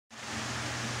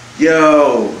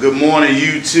Yo, good morning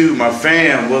YouTube, my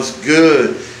fam, what's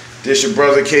good? This your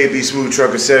brother KB Smooth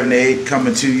Trucker 78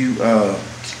 coming to you.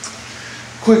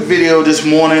 Quick video this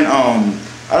morning. I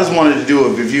just wanted to do a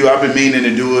review. I've been meaning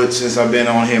to do it since I've been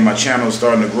on here. My channel is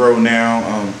starting to grow now.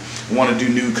 I want to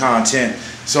do new content.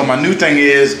 So my new thing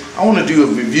is I want to do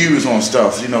reviews on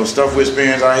stuff. You know, stuff we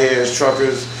experience out here as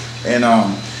truckers, and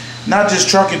not just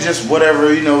trucking, just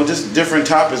whatever, you know, just different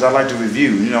topics I like to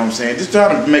review, you know what I'm saying? Just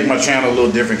try to make my channel a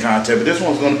little different content, but this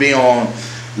one's going to be on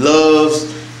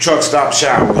Love's Truck Stop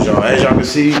Showers, y'all. As y'all can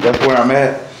see, that's where I'm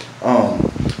at.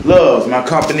 Love's, my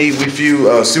company, we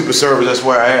fuel super service, that's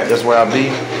where I at, that's where I be.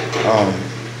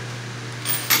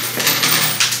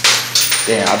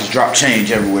 Damn, I just dropped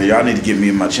change everywhere. Y'all need to give me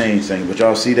my change thing, but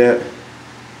y'all see that?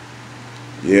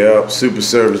 Yep, super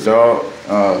service, dog.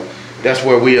 That's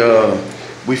where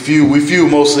we fuel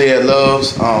mostly at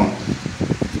Love's.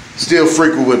 Still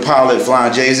frequent with Pilot,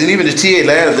 Flying J's, and even the TA.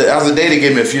 The other day they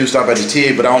gave me a fuel stop at the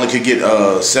TA, but I only could get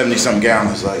 70-something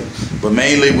gallons. But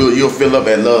mainly you'll fill up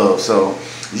at Love's. So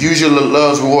use your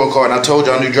Love's reward card. And I told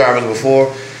y'all new drivers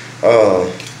before,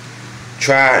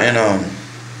 try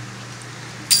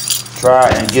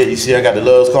and get. You see, I got the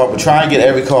Love's card, but try and get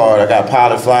every card. I got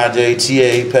Pilot, Flying J,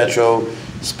 TA, Petro,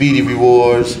 Speedy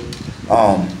Rewards.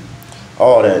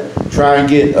 All that. Try and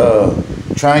get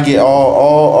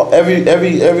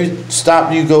every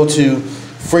stop you go to,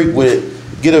 freak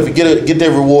with, get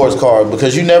their rewards card,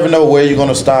 because you never know where you're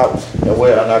gonna stop and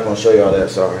where. I'm not gonna show y'all that.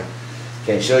 Sorry,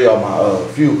 can't show y'all my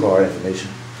fuel card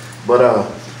information. But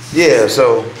yeah,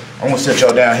 so I'm gonna set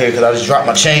y'all down here because I just dropped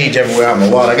my change everywhere out of my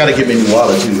wallet. I gotta get me a new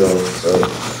wallet too, though. So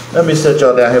let me set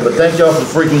y'all down here. But thank y'all for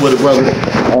freaking with it, brother.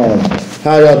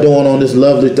 How y'all doing on this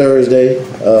lovely Thursday?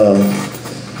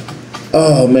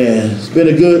 Oh man, it's been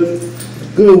a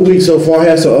good week so far. I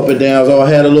had some up and downs. I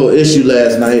had a little issue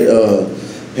last night.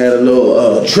 Had a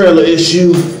little trailer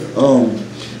issue.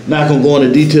 Not gonna go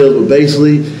into details, but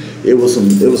basically it was some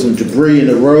debris in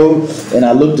the road, and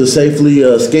I looked to safely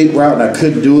escape route, and I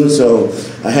couldn't do it, so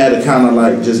I had to kind of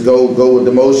like just go with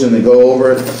the motion and go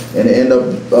over it, and it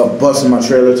ended up busting my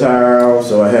trailer tire out.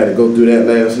 So I had to go through that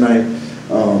last night,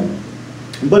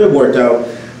 but it worked out.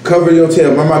 Cover your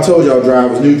tail. Remember I told y'all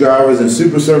drivers, new drivers, and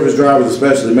super service drivers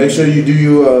especially, make sure you do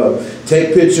your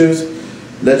take pictures,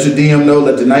 let your DM know,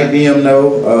 let the night DM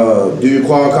know, do your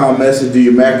Qualcomm message, do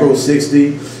your macro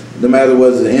 60, no matter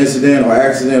whether it's an incident or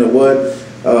accident or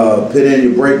what, put in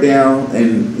your breakdown,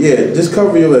 and yeah, just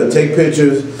cover your take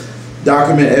pictures,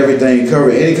 document everything,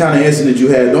 cover any kind of incident you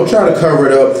had. Don't try to cover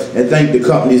it up and think the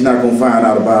company's not going to find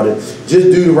out about it. Just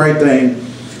do the right thing.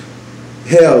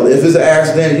 Hell, if it's an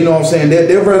accident, you know what I'm saying,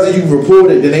 they'd rather you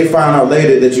report it than they find out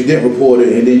later that you didn't report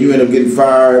it, and then you end up getting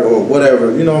fired or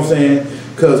whatever, you know what I'm saying?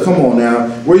 Because come on now,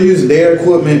 we're using their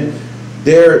equipment,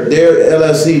 their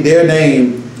LLC, their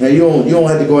name, and you don't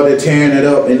have to go out there tearing it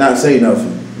up and not say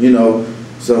nothing, you know?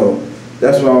 So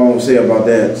that's what I want to say about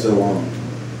that. So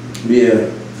yeah,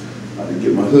 I can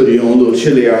get my hoodie on, a little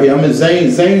chilly out here. I'm in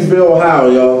Zanesville, Ohio,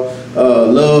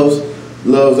 y'all.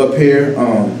 Love's up here.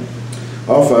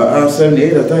 Off of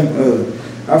 78, I think.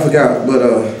 I forgot, but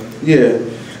yeah,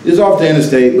 it's off the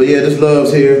interstate. But yeah, this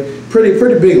Love's here. Pretty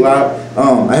big lot.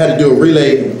 I had to do a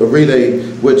relay,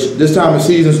 which this time of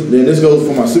season, and this goes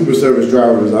for my super service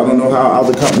drivers. I don't know how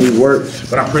other companies work,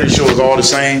 but I'm pretty sure it's all the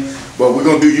same. But you're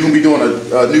gonna be doing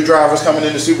a new drivers coming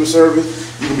into super service.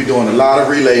 You're gonna be doing a lot of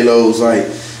relay loads. Like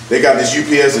they got this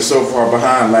UPS that's so far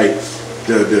behind. Like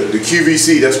the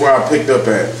QVC, that's where I picked up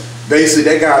at. Basically,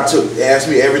 that guy asked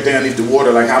me everything underneath the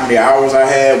water, like how many hours I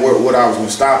had, what I was going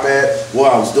to stop at,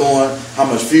 what I was doing, how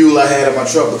much fuel I had in my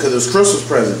truck, because it was Christmas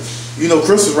present. You know,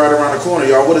 Christmas right around the corner,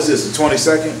 y'all. What is this, the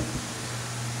 22nd?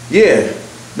 Yeah,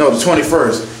 no, the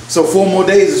 21st. So 4 more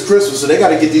days is Christmas, so they got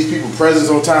to get these people presents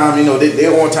on time. You know,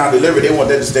 they're on time delivery. They want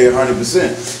that to stay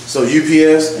 100%. So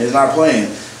UPS is not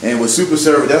playing. And with Super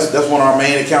Service, that's one of our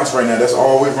main accounts right now. That's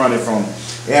all we're running from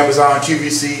Amazon,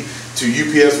 QVC, to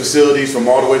UPS facilities from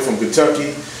all the way from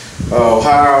Kentucky,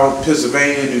 Ohio,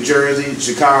 Pennsylvania, New Jersey,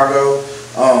 Chicago.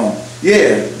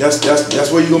 Yeah,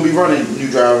 that's where you're gonna be running new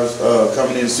drivers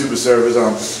coming in super service.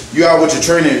 You out with your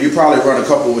trainer, you probably run a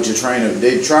couple with your trainer.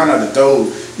 They try not to throw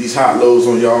these hot loads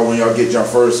on y'all when y'all get your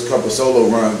first couple solo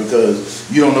runs, because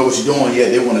you don't know what you're doing yet.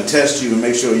 They want to test you and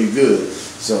make sure you're good.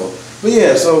 So, but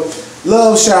yeah, so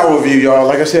Love's shower review, y'all.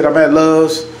 Like I said, I'm at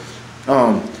Love's.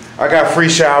 I got free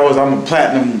showers. I'm a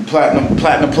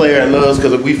platinum player at Love's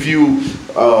because we fuel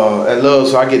at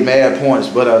Love's, so I get mad points.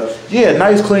 But yeah,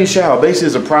 nice clean shower. Basically,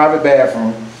 it's a private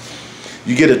bathroom.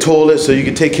 You get a toilet so you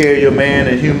can take care of your man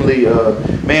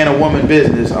and man or woman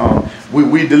business.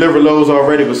 We deliver loads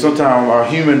already, but sometimes our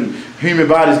human human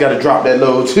body's got to drop that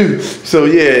load too. So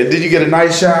yeah, did you get a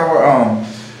nice shower?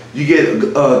 You get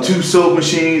 2 soap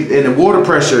machines, and the water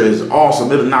pressure is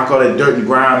awesome. It'll knock all that dirt and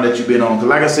grime that you've been on. Cause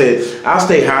like I said, I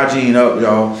stay hygiene up,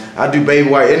 y'all. I do baby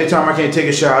wipe. Anytime I can't take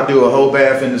a shower, I do a whole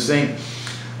bath in the sink.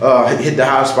 Hit the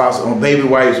hot spots on baby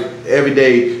wipes every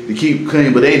day to keep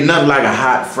clean. But ain't nothing like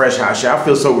a fresh hot shower. I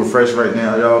feel so refreshed right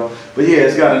now, y'all. But yeah,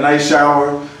 it's got a nice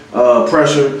shower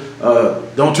pressure.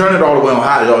 Don't turn it all the way on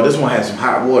hot, y'all. This one has some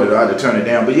hot water. I had to turn it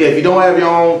down. But yeah, if you don't have your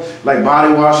own like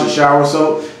body wash or shower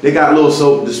soap, they got little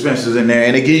soap dispensers in there,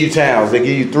 and they give you towels. They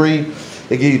give you 3.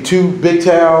 They give you 2 big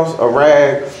towels, a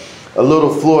rag, a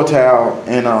little floor towel,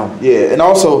 and yeah. And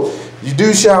also, you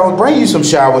do shower, bring you some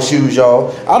shower shoes,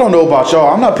 y'all. I don't know about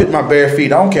y'all. I'm not putting my bare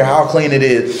feet. I don't care how clean it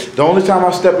is. The only time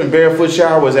I step in barefoot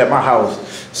shower is at my house.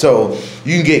 So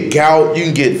you can get gout, you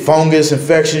can get fungus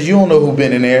infections. You don't know who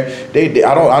been in there.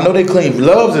 I know they clean.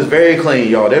 Love's is very clean,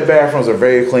 y'all. Their bathrooms are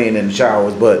very clean in the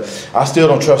showers, but I still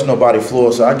don't trust nobody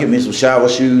floor. So I get me some shower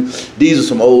shoes. These are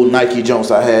some old Nike junks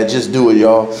I had. Just do it,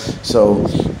 y'all. So.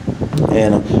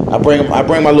 And I bring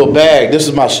my little bag. This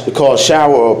is my called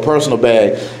shower or personal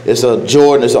bag. It's a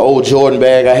Jordan. It's an old Jordan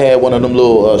bag. I had one of them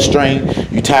little string.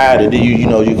 You tie it, and you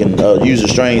know you can use the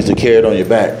strings to carry it on your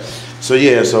back. So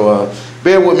yeah. So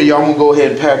bear with me, y'all. I'm gonna go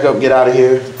ahead and pack up, get out of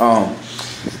here,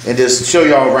 and just show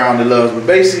y'all around the Loves. But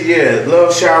basically, yeah,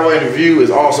 Love shower and review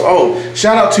is awesome. Oh,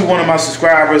 shout out to one of my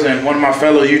subscribers and one of my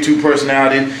fellow YouTube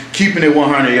personalities, Keeping It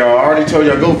 100, y'all. I already told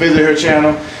y'all, go visit her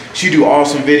channel. She do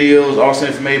awesome videos, awesome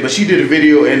information. But she did a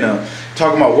video in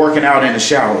talking about working out in the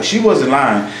shower. She wasn't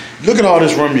lying. Look at all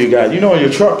this room you got. You know, in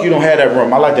your truck, you don't have that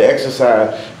room. I like to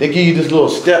exercise. They give you this little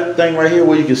step thing right here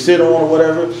where you can sit on or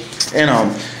whatever.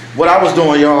 And what I was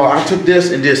doing, y'all, I took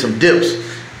this and did some dips.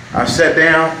 I sat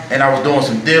down and I was doing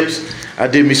some dips. I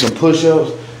did me some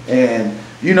push-ups, and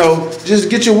you know, just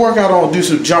get your workout on. Do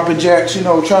some jumping jacks. You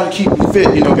know, try to keep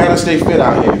fit. You know, gotta stay fit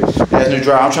out here. As new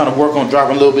driver, I'm trying to work on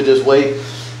dropping a little bit this weight.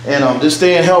 And just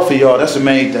staying healthy, y'all. That's the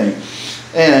main thing.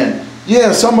 And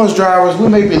yeah, some of us drivers, we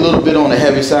may be a little bit on the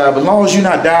heavy side, but as long as you're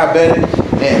not diabetic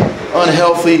and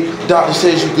unhealthy, doctor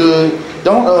says you're good.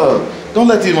 Don't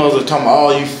let these motherfuckers talk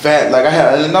about, oh, you fat. Like I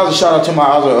had another shout out to my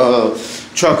other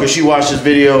trucker. She watched this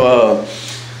video.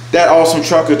 That awesome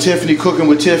trucker, Tiffany, Cooking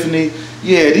with Tiffany.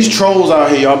 Yeah, these trolls out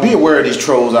here, y'all. Be aware of these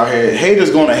trolls out here. Haters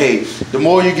gonna hate. The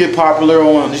more you get popular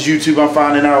on this YouTube, I'm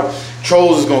finding out,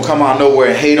 trolls is gonna come out of nowhere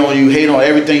and hate on you, hate on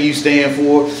everything you stand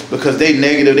for, because they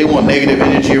negative. They want negative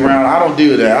energy around. I don't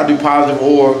do that. I do positive,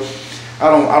 or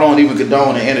I don't even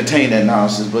condone and entertain that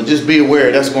nonsense. But just be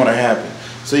aware that's gonna happen.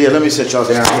 So yeah, let me set y'all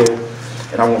down here,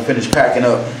 and I'm gonna finish packing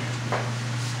up.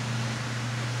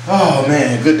 Oh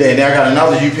man, good day. Now I got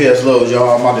another UPS load,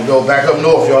 y'all. I'm about to go back up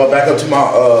north, y'all. Back up to my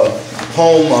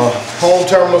home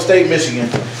terminal state, Michigan.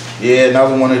 Yeah,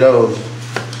 another one of those.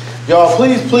 Y'all,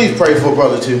 please pray for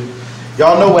brother too.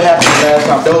 Y'all know what happened last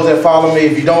time. Those that follow me,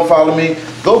 if you don't follow me,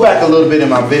 go back a little bit in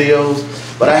my videos.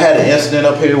 But I had an incident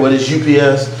up here where this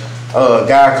UPS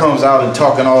guy comes out and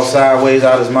talking all sideways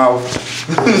out his mouth.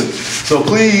 So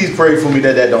please pray for me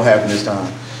that don't happen this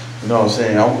time. You know what I'm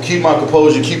saying? I'm gonna keep my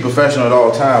composure, keep professional at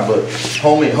all time. But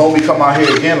homie come out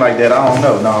here again like that, I don't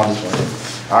know. No, I'm just playing.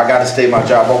 I gotta stay my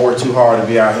job. I work too hard to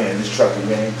be out here in this trucking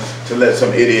game to let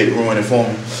some idiot ruin it for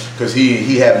me, because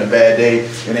he having a bad day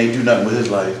and ain't do nothing with his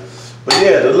life. But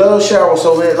yeah, the Love shower,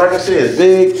 so like I said, it's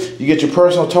big. You get your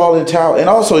personal toilet towel. And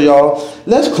also, y'all,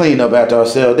 let's clean up after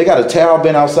ourselves. They got a towel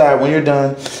bin outside. When you're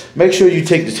done, make sure you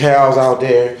take the towels out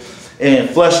there and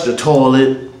flush the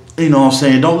toilet. You know what I'm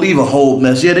saying? Don't leave a whole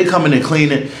mess. Yeah, they come in and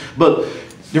clean it. But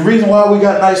the reason why we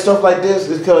got nice stuff like this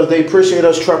is because they appreciate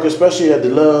us truckers, especially at the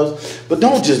Loves. But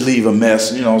don't just leave a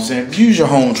mess, you know what I'm saying? Use your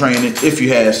home training if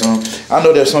you have some. I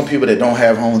know there's some people that don't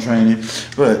have home training,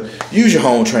 but use your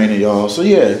home training, y'all. So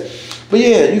yeah. But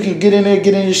yeah, you can get in there,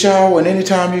 get in your shower, and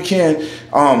anytime you can.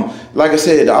 Like I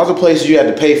said, the other places you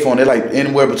had to pay for, they're like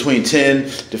anywhere between 10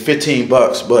 to 15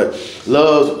 bucks. But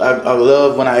Loves, I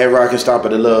love whenever I can stop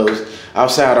at the Loves.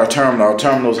 Outside our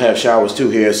terminals have showers too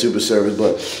here at Super Service.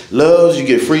 But Loves, you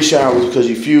get free showers because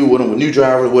you fuel with them with new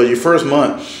drivers. Well, your first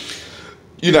month,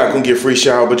 you're not gonna get free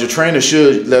shower, but your trainer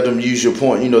should let them use your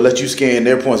point. You know, let you scan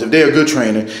their points. If they're a good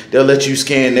trainer, they'll let you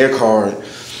scan their card.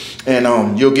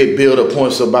 And you'll get build up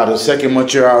points. So by the second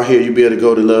month you're out here, you'll be able to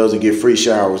go to Loves and get free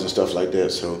showers and stuff like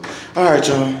that. So, all right,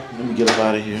 y'all, let me get up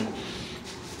out of here.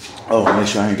 Oh, make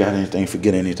sure I ain't got anything,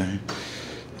 forget anything.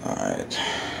 All right.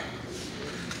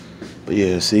 But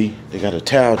yeah, see, they got a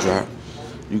towel drop.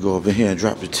 You go over here and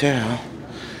drop the towel,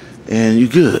 and you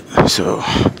good. So,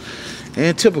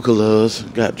 and typical Loves,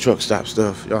 got truck stop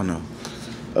stuff, y'all know.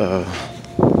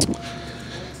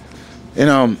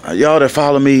 And y'all that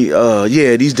follow me,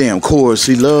 yeah, these damn cores.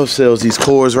 See, Love sells these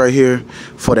cores right here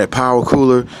for that power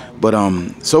cooler. But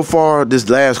so far this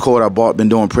last cord I bought been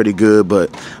doing pretty good. But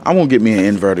I'm gonna get me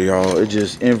an inverter, y'all. It's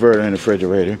just inverter and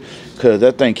refrigerator, cause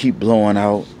that thing keep blowing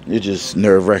out. It's just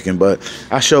nerve-wracking. But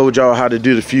I showed y'all how to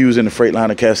do the fuse in the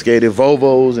Freightliner Cascadia.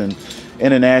 Volvos and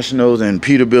Internationals and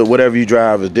Peterbilt, whatever you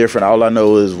drive is different. All I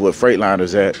know is what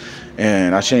Freightliner's at.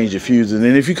 And I changed the fuses.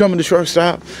 And if you come in the truck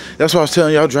stop, that's what I was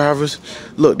telling y'all drivers.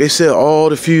 Look, they sell all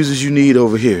the fuses you need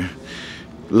over here.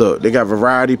 Look, they got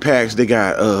variety packs. They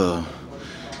got,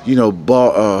 you know,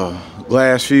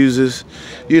 glass fuses.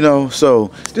 You know,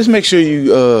 so just make sure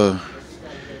you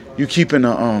keeping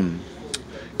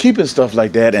stuff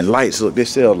like that. And lights. Look, they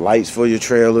sell lights for your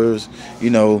trailers.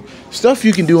 You know, stuff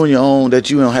you can do on your own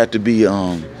that you don't have to be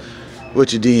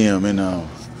with your DM. And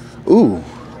ooh.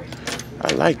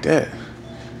 I like that.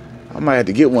 I might have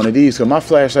to get one of these because my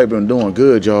flashlight been doing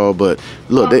good, y'all. But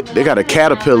look, they got a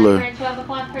Caterpillar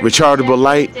rechargeable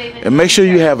light. And make sure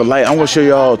you have a light. I'm gonna show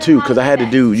y'all too, because I had to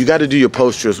do. You got to do your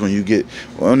post trips when you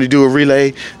do a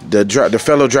relay. The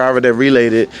fellow driver that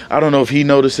relayed it, I don't know if he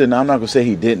noticed it. And I'm not gonna say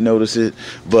he didn't notice it,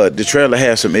 but the trailer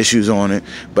had some issues on it.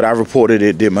 But I reported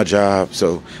it, did my job,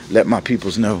 so let my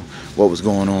peoples know what was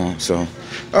going on. So,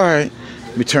 all right,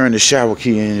 let me turn the shower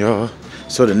key in, y'all.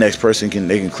 So the next person can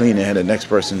clean it and the next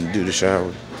person do the shower.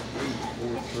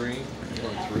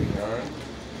 4339.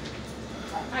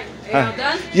 Are you all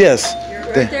done? Yes. You're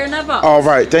right there in that box. All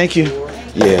right, thank you.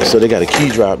 Yeah, so they got a key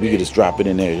drop. You can just drop it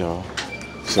in there, y'all.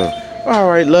 So, all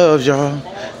right, loves, y'all.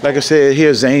 Like I said,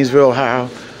 here's Zanesville, Ohio.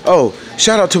 Oh,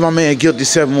 shout out to my man Guilty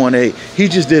 718. He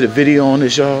just did a video on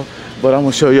this, y'all. But I'm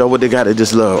gonna show y'all what they got at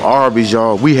this Love Arby's,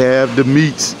 y'all. We have the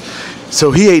meats.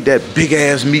 So he ate that big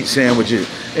ass meat sandwiches.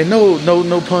 And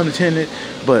no pun intended,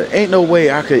 but ain't no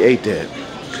way I could eat that.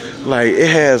 Like, it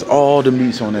has all the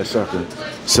meats on that sucker.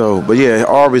 So, but yeah,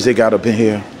 Arby's they got up in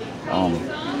here.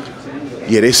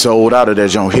 Yeah, they sold out of that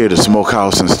joint here, the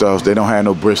smokehouse and stuff. They don't have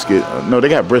no brisket. No, they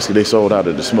got brisket. They sold out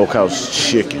of the smokehouse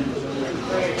chicken.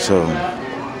 So,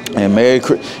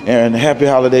 and happy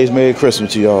holidays, Merry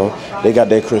Christmas to y'all. They got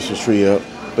that Christmas tree up.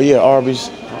 But yeah, Arby's.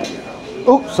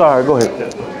 Oh, sorry, go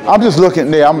ahead. I'm just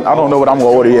looking there. I don't know what I'm gonna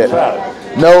order yet.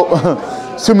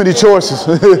 No, too many choices.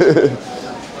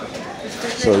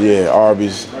 So yeah,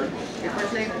 Arby's.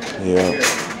 Yeah,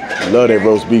 love that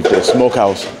roast beef, that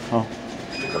smokehouse. Huh?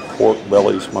 The pork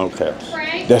belly smokehouse.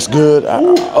 That's good. I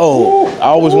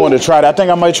always wanted to try that. I think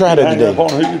I might try that today. Hang up on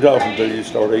who you talking to, you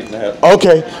start eating that.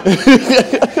 Okay.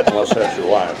 Unless that's your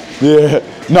wife. Yeah.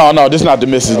 No, this is not the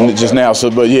missus just now. So,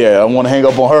 but yeah, I want to hang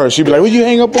up on her. She'd be like, "Will you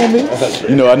hang up on me?"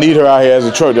 You know, I need her out here as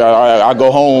a truck. I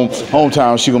go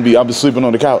hometown. I'll be sleeping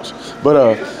on the couch.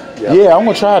 But yeah, I'm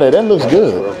gonna try that. That looks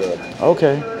good.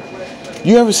 Okay.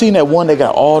 You ever seen that one that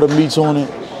got all the meats on it?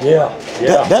 Yeah.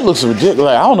 That looks ridiculous.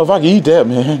 Like, I don't know if I can eat that,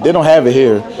 man. They don't have it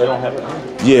here. They don't have it here.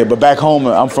 Yeah, but back home,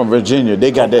 I'm from Virginia.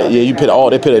 They got that. Yeah,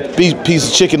 they put a piece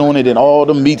of chicken on it and all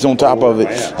the meats on top of it.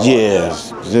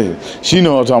 Yes. Yeah. She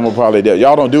know what I'm talking about probably that.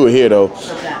 Y'all don't do it here though.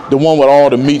 The one with all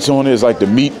the meats on it is like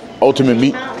the ultimate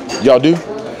meat. Y'all do?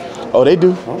 Oh, they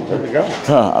do? Oh, there we go.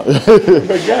 Huh.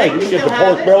 Big guy, you can get the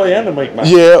pork belly and the meat.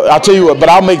 Yeah, I'll tell you what, but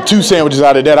I'll make 2 sandwiches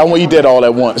out of that. I won't eat that all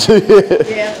at once. Yeah,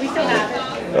 we still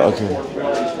have it. Okay.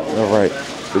 All right.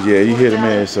 But yeah, you hear the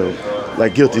man. So,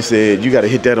 like Guilty said, you got to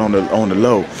hit that on the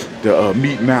low. The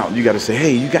meat mountain. You got to say,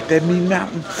 hey, you got that meat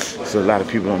mountain? So a lot of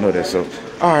people don't know that. So,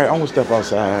 all right, I'm going to step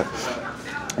outside.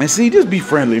 And see, just be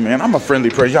friendly, man. I'm a friendly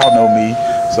person. Y'all know me.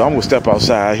 So I'm going to step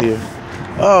outside here.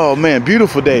 Oh, man,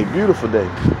 beautiful day. Beautiful day.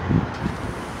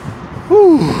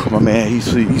 Whew, my man,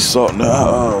 he's salting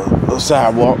the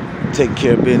sidewalk, taking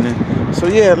care of business. So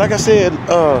yeah, like I said,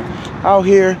 out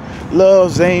here,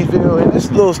 love Zanesville, and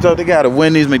this little stuff. They got a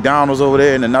Wendy's, McDonald's over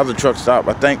there, and another truck stop,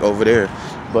 I think, over there.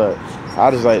 But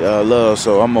I just like love,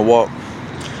 so I'm gonna walk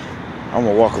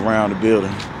around the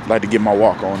building. Like to get my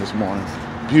walk on this morning.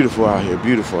 Beautiful out here,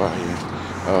 beautiful out here.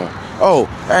 Oh,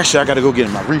 actually, I gotta go get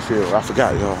my refill. I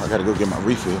forgot, y'all. I gotta go get my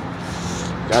refill.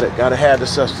 Gotta have the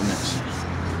sustenance.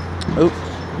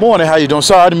 Oh, morning, how you doing?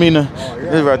 Sorry, I didn't mean to.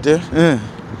 It's right there.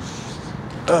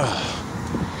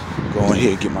 Go in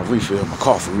here and get my refill, my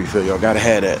coffee refill. Y'all gotta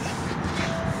have that.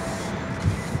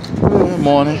 Good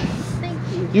morning. Thank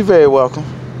you. You're very welcome.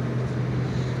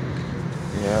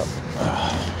 Yeah.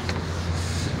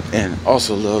 And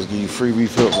also loves give you free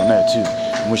refills on that too.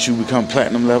 Once you become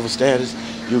platinum level status,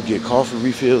 you'll get coffee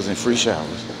refills and free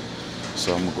showers.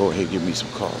 So I'm gonna go ahead and get me some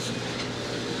coffee.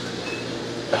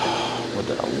 What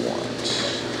did I want?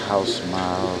 House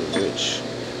Mile Rich.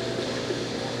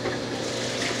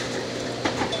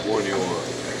 What do you want?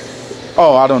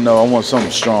 Oh, I don't know. I want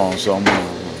something strong, so I'm gonna.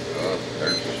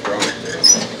 There's the strong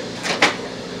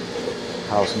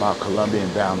House Mount Colombian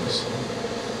Balance.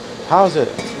 How's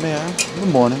it, man? Good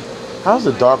morning. How's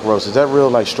the dark roast? Is that real,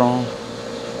 like, strong?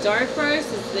 Dark roast,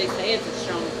 they say it's a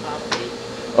strong coffee.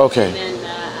 Okay. And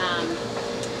then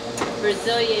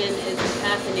Brazilian is the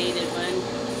caffeinated one.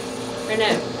 Or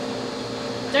no,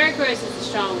 dark roast is the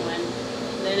strong one.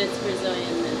 Then it's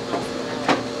Brazilian, then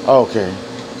House. Okay.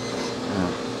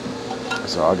 Yeah.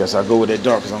 So I guess I'll go with that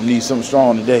dark because I need something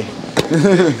strong today.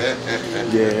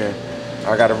 Yeah.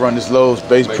 I got to run this load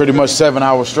pretty much 7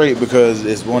 hours straight because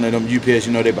it's one of them UPS,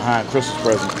 you know, they behind Christmas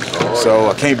presents. So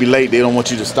I can't be late. They don't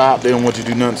want you to stop. They don't want you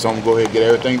to do nothing. So I'm going to go ahead and get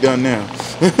everything done now.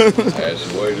 That's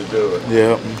the way to do it.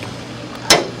 Yeah.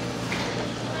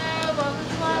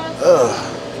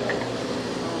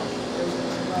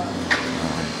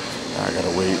 I got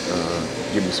to wait.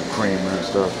 Give me some creamer and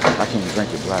stuff. I can't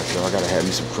drink it black, so I got to have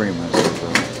me some creamer and stuff.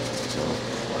 So,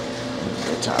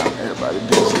 time. Everybody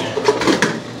busy.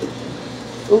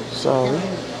 Oops, sorry.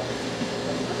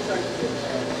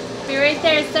 Be right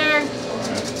there, sir.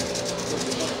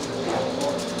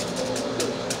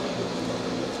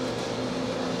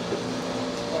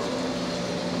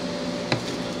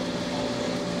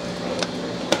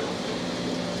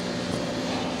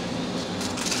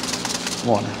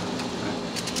 Morning.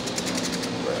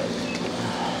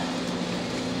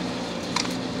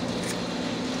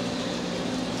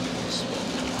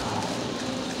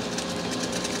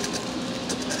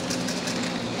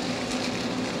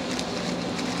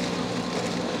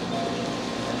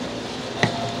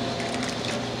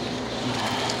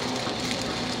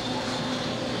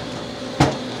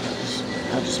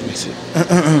 I'll just mix it.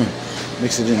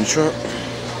 Mix it in the truck.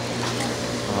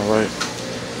 All right.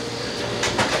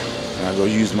 I go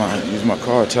use my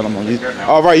car. Tell them I'm using.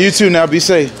 All right, you too. Now be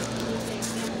safe.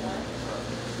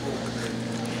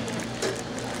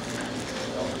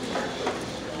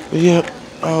 Yep.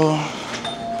 Oh,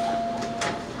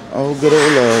 good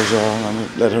old loves, y'all. I'm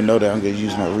gonna let her know that I'm gonna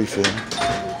use my refill.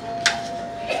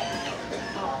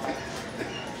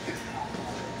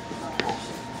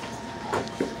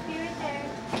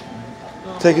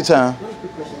 Take your time. Do you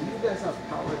guys have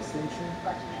power extension?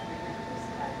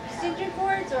 Extension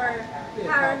cords or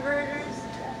power inverters?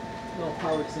 No,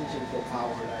 power extension for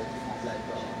power, like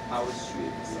power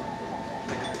strip or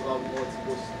something. Well, what's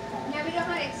supposed to. No, we don't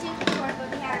have extension cords, but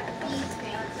we have these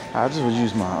things. I just would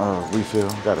use my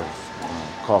refill. Got a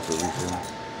coffee refill.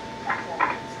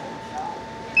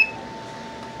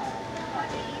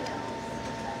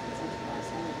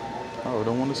 Oh,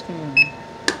 don't want to scan.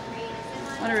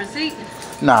 Want a receipt?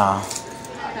 Nah.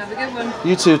 Have a good one.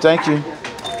 You too. Thank you.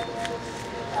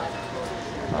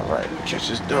 All right. Catch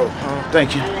this dope.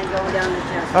 Thank you.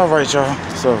 All right, y'all.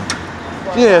 So,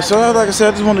 yeah. So, like I said,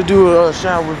 I just want to do a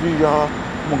shower review, y'all.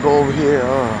 I'm gonna go over here.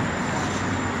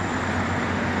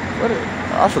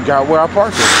 I forgot where I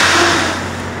parked it.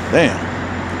 Damn.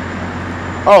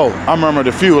 Oh, I remember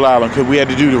the fuel island because we had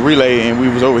to do the relay and we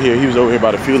was over here. He was over here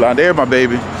by the fuel island. There, my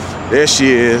baby. There she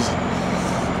is.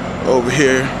 Over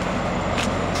here.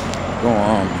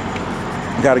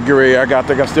 Got to get ready. I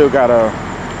think I still got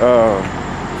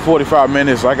 45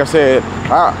 minutes. Like I said,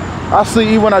 I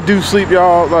sleep when I do sleep,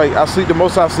 y'all. Like I sleep, the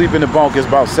most I sleep in the bunk is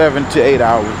about 7 to 8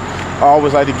 hours. I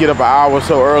always like to get up an hour or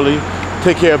so early,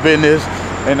 take care of business,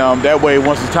 and that way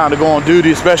once it's time to go on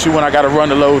duty, especially when I got to run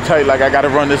the load tight, like I got to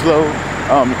run this load.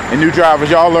 And new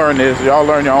drivers, y'all learn this. Y'all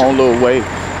learn your own little way,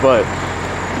 but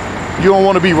you don't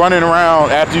want to be running around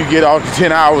after you get off the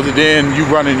 10 hours and then you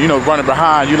running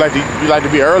behind. You like to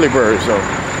be an early bird. So,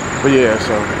 but yeah,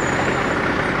 so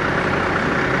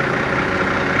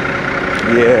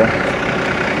yeah.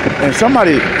 And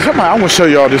somebody, I want to show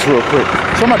y'all this real quick.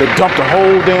 Somebody dumped a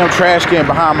whole damn trash can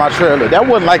behind my trailer. That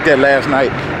wasn't like that last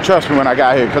night. Trust me when I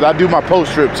got here, because I do my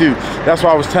post trip too. That's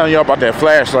why I was telling y'all about that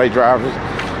flashlight, drivers.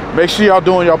 Make sure y'all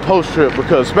doing your post trip,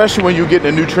 because especially when you get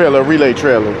a new trailer, a relay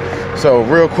trailer. So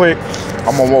real quick,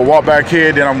 I'm gonna walk back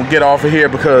here, then I'm gonna get off of here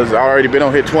because I already been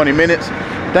on here 20 minutes.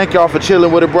 Thank y'all for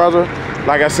chilling with it, brother.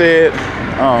 Like I said,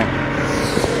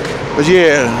 but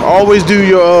yeah, always do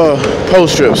your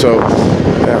post trip. So,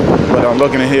 yeah, but I'm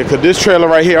looking in here because this trailer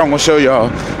right here, I'm gonna show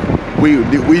y'all. We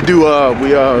do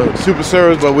super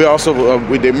service, but we also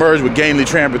they merged with Gainly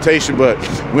Transportation, but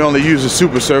we only use the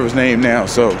super service name now.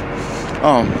 So,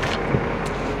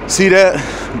 see that?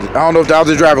 I don't know if the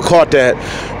other driver caught that,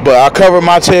 but I covered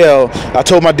my tail. I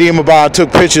told my DM about I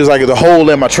took pictures like the hole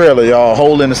in my trailer, y'all.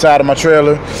 Hole in the side of my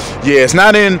trailer. Yeah, it's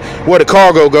not in where the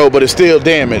cargo go, but it's still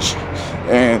damaged.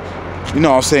 And you know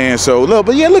what I'm saying? So look,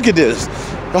 but yeah, look at this.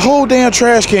 The whole damn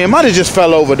trash can might have just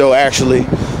fell over though, actually.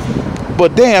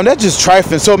 But damn, that's just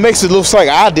trifling. So it makes it look like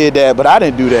I did that, but I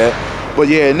didn't do that. But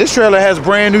yeah, and this trailer has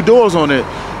brand new doors on it.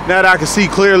 Now that I can see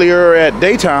clearly at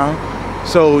daytime.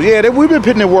 So yeah, we've been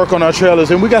putting in work on our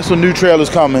trailers, and we got some new trailers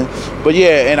coming. But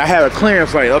yeah, and I have a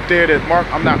clearance light up there that's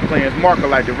I'm not clearance, marker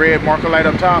light, the red marker light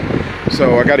up top.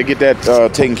 So I got to get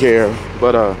that taken care of.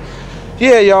 But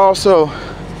yeah, y'all. So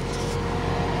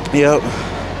yep.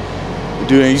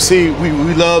 Dude, you see, we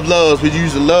love Loves. We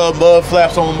use the Love mud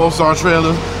flaps on most of our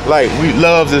trailers. Like,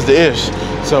 Loves is the ish.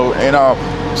 So, and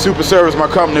Super Service, my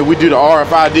company, we do the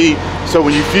RFID. So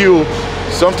when you fuel,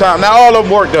 sometimes, not all of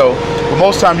them work though, but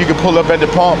most time you can pull up at the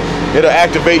pump, it'll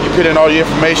activate, you put in all the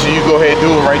information, you go ahead and do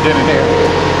it right then and there.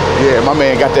 Yeah, my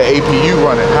man got that APU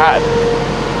running hot.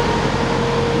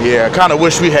 Yeah, I kind of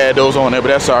wish we had those on there, but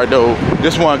that's all right though.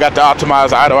 This one got the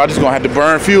optimized idle. I just gonna have to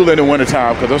burn fuel in the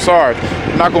wintertime, because I'm sorry,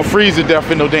 I'm not gonna freeze to death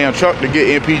in no damn truck to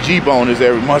get MPG bonus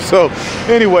every month. So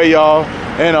anyway, y'all,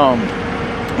 and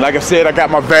like I said, I got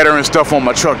my veteran stuff on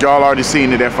my truck. Y'all already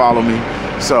seen it that follow me.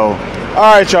 So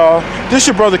all right, y'all, this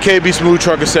your brother KB Smooth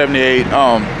Trucker 78.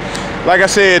 Like I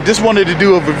said, just wanted to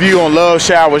do a review on Love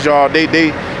showers, y'all.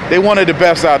 They one of the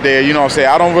best out there, you know what I'm saying?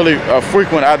 I don't really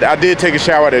frequent. I did take a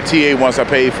shower at TA once, I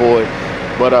paid for it.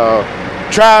 But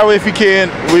try it if you can.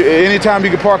 Anytime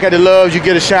you can park at the Loves, you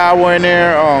get a shower in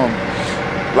there.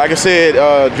 Like I said,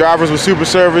 drivers with Super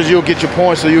Service, you'll get your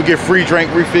points, so you'll get free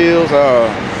drink refills.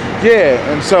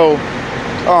 Yeah, and so,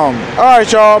 all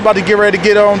right, y'all, I'm about to get ready to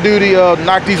get on duty,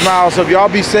 knock these miles up. Y'all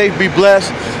be safe, be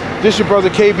blessed. This your brother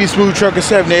KB Smooth Trucker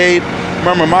 78.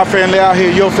 Remember, my family out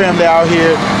here, your family out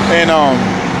here, and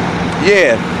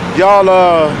yeah,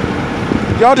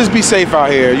 y'all just be safe out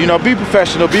here. You know, be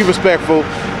professional, be respectful,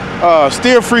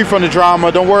 steer free from the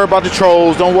drama. Don't worry about the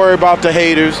trolls. Don't worry about the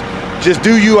haters. Just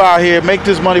do you out here. Make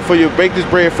this money for you. Make this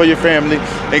bread for your family,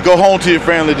 and go home to your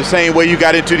family the same way you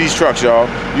got into these trucks, y'all.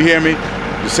 You hear me?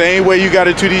 The same way you got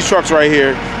into these trucks right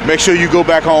here. Make sure you go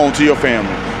back home to your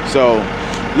family. So,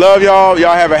 love y'all.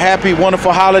 Y'all have a happy,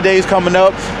 wonderful holidays coming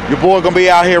up. Your boy gonna be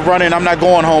out here running. I'm not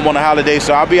going home on the holiday,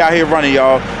 so I'll be out here running,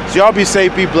 y'all. So y'all be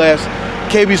safe, be blessed.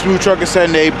 KB Smooth Trucker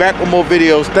 78, back with more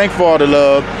videos. Thanks for all the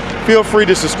love. Feel free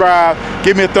to subscribe.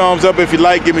 Give me a thumbs up if you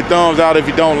like. Give me a thumbs out if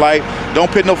you don't like.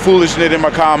 Don't put no foolishness in my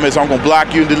comments. I'm gonna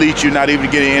block you and delete you, not even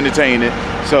getting entertaining.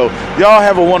 So y'all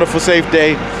have a wonderful, safe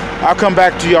day. I'll come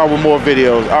back to y'all with more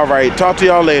videos. All right, talk to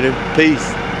y'all later.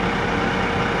 Peace.